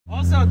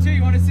Also, too,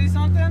 you want to see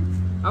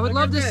something? I would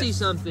love to see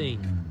something.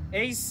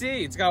 AC.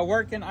 It's got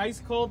working ice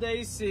cold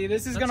AC.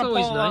 This is going to pull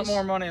a lot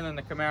more money than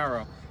the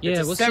Camaro. Yeah,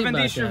 it's a 70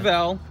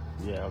 Chevelle.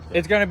 Yeah, okay.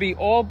 It's going to be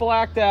all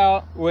blacked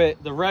out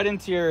with the red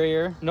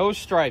interior, no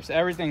stripes,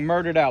 everything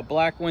murdered out,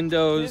 black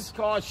windows. This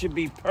car should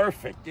be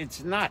perfect.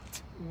 It's not.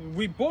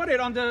 We bought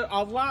it under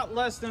a lot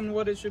less than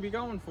what it should be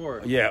going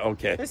for. Yeah,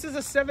 okay. This is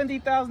a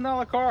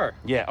 $70,000 car.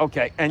 Yeah,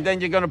 okay. And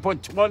then you're going to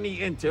put 20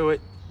 into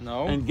it.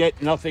 No. And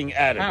get nothing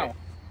out of it.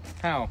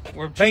 How?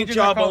 We're paint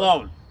job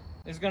alone.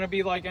 It's going to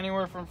be like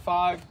anywhere from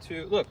 5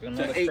 to, look,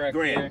 another to $8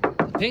 grand.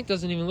 The paint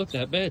doesn't even look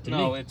that bad to me.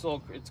 No,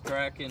 it's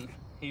cracking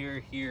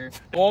here.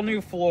 All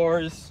new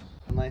floors.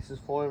 The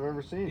nicest floor I've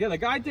ever seen. Yeah, the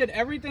guy did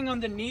everything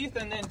underneath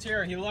and the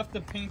interior. He left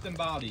the paint and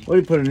body. What,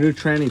 you put a new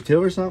tranny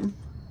too or something?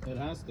 It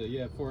has to,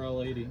 yeah,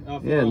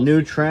 4L80. Yeah,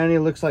 new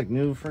tranny, looks like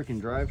new freaking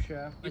drive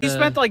shaft. He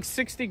spent like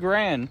 60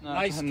 grand.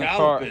 Nice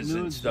calipers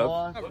and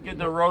stuff. Look at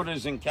the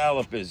rotors and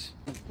calipers.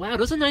 Wow,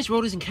 those are nice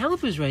rotors and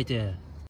calipers right there.